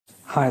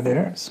Hi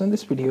there. So in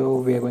this video,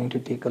 we are going to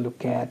take a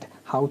look at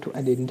how to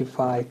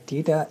identify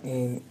data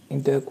in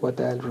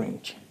interquartile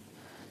range.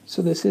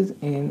 So this is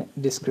in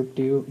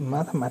descriptive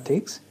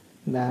mathematics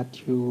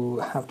that you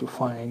have to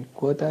find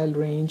quartile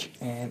range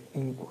and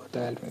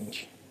interquartile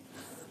range.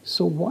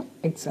 So what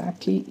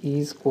exactly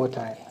is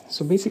quartile?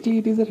 So basically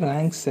it is a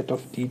ranked set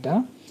of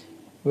data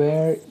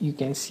where you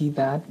can see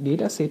that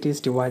data set is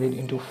divided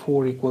into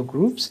 4 equal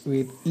groups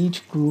with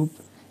each group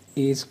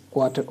is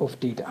quarter of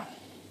data.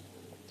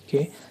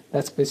 Okay,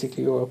 that's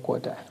basically your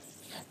quartile.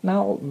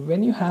 Now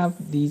when you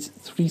have these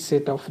 3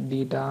 set of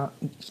data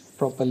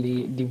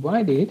properly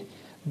divided,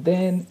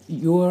 then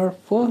your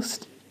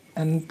first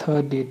and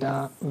third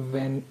data,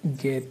 when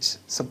gets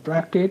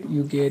subtracted,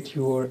 you get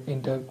your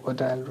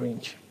interquartile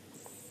range.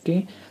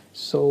 Okay,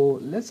 so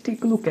let's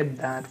take a look at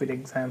that with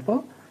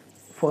example.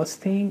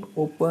 First thing,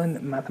 open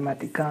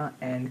Mathematica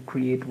and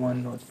create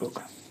one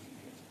notebook.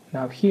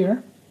 Now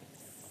here,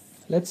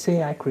 let's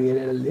say I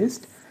created a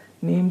list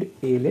named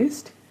A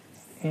list,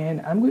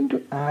 and I'm going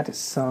to add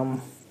some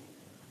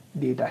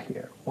data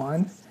here.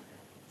 1,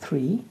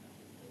 3,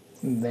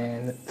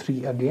 then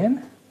 3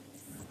 again,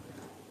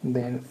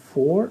 then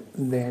 4,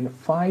 then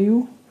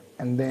 5,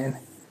 and then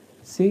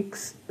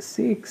 6,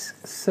 6,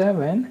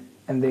 7,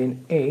 and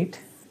then 8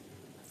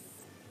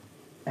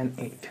 and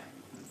 8.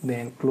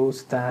 Then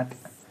close that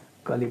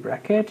curly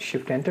bracket,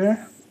 shift enter.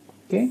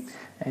 Okay,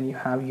 and you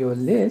have your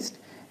list.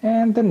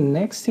 And the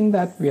next thing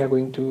that we are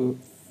going to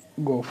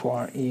go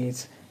for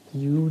is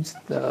use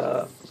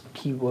the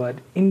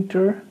keyword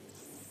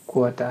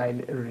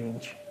interquartile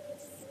range.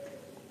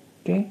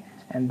 Okay,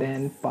 and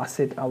then pass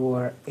it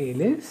our A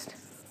list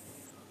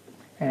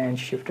and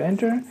shift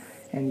enter,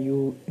 and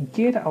you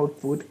get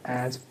output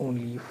as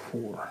only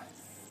 4.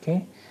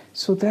 Okay,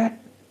 so that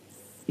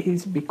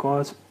is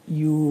because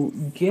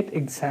you get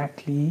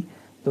exactly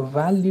the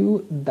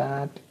value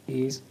that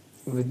is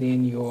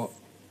within your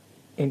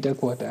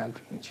interquartile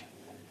range.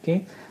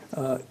 Okay,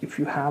 if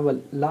you have a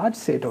large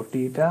set of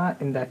data,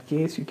 in that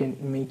case you can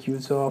make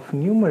use of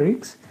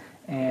numerics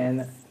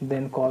and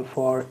then call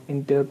for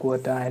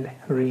interquartile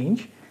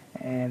range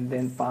and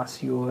then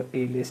pass your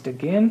A list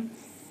again,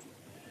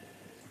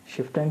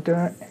 shift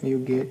enter, and you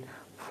get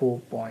 4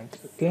 points.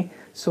 Okay,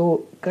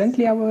 so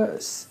currently our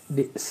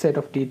set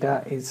of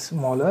data is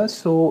smaller,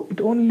 so it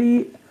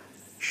only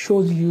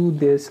shows you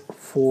this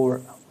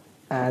 4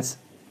 as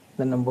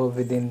the number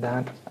within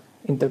that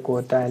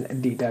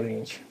interquartile data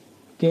range.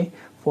 Okay,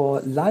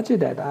 for larger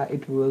data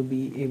it will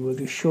be able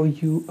to show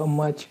you a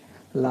much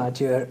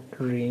larger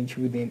range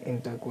within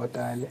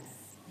interquartile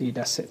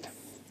data set.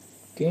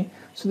 Okay,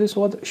 so this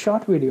was a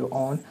short video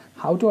on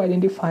how to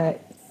identify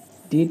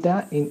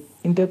data in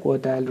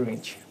interquartile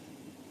range.